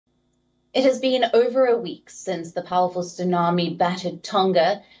It has been over a week since the powerful tsunami battered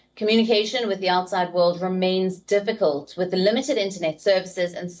Tonga. Communication with the outside world remains difficult, with limited internet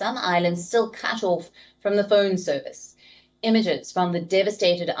services and some islands still cut off from the phone service. Images from the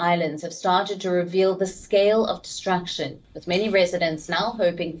devastated islands have started to reveal the scale of destruction, with many residents now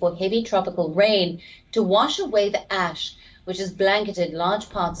hoping for heavy tropical rain to wash away the ash, which has blanketed large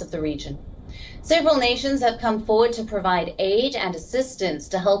parts of the region. Several nations have come forward to provide aid and assistance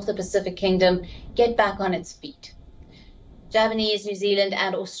to help the Pacific Kingdom get back on its feet. Japanese, New Zealand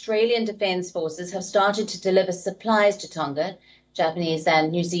and Australian defence forces have started to deliver supplies to Tonga. Japanese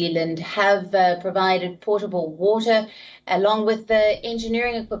and New Zealand have provided portable water along with the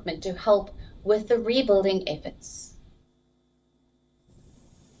engineering equipment to help with the rebuilding efforts.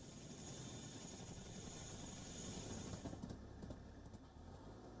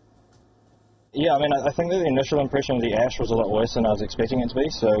 Yeah, I think that the initial impression of the ash was a lot worse than I was expecting it to be.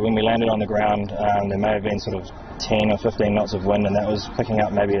 So when we landed on the ground, there may have been sort of 10 or 15 knots of wind, and that was picking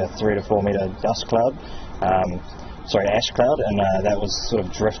up maybe a 3 to 4 metre ash cloud, and that was sort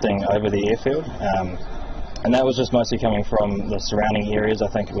of drifting over the airfield. And that was just mostly coming from the surrounding areas, I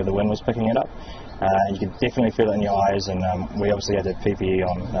think, where the wind was picking it up. And you could definitely feel it in your eyes, and we obviously had the PPE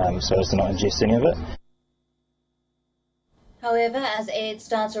on so as to not ingest any of it. However, as aid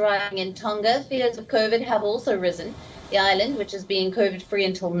starts arriving in Tonga, fears of COVID have also risen. The island, which has been COVID-free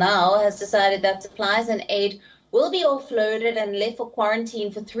until now, has decided that supplies and aid will be offloaded and left for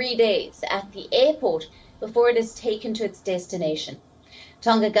quarantine for 3 days at the airport before it is taken to its destination.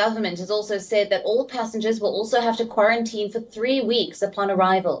 Tonga government has also said that all passengers will also have to quarantine for 3 weeks upon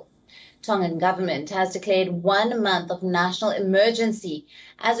arrival. Tongan government has declared 1 month of national emergency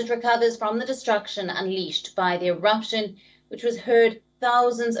as it recovers from the destruction unleashed by the eruption, which was heard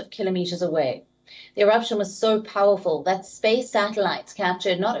thousands of kilometers away. The eruption was so powerful that space satellites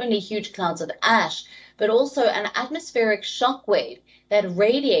captured not only huge clouds of ash, but also an atmospheric shock wave that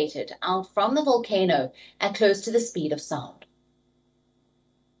radiated out from the volcano at close to the speed of sound.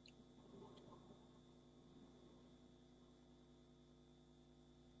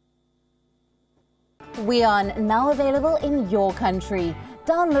 WION now available in your country.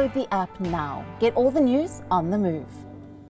 Download the app now. Get all the news on the move.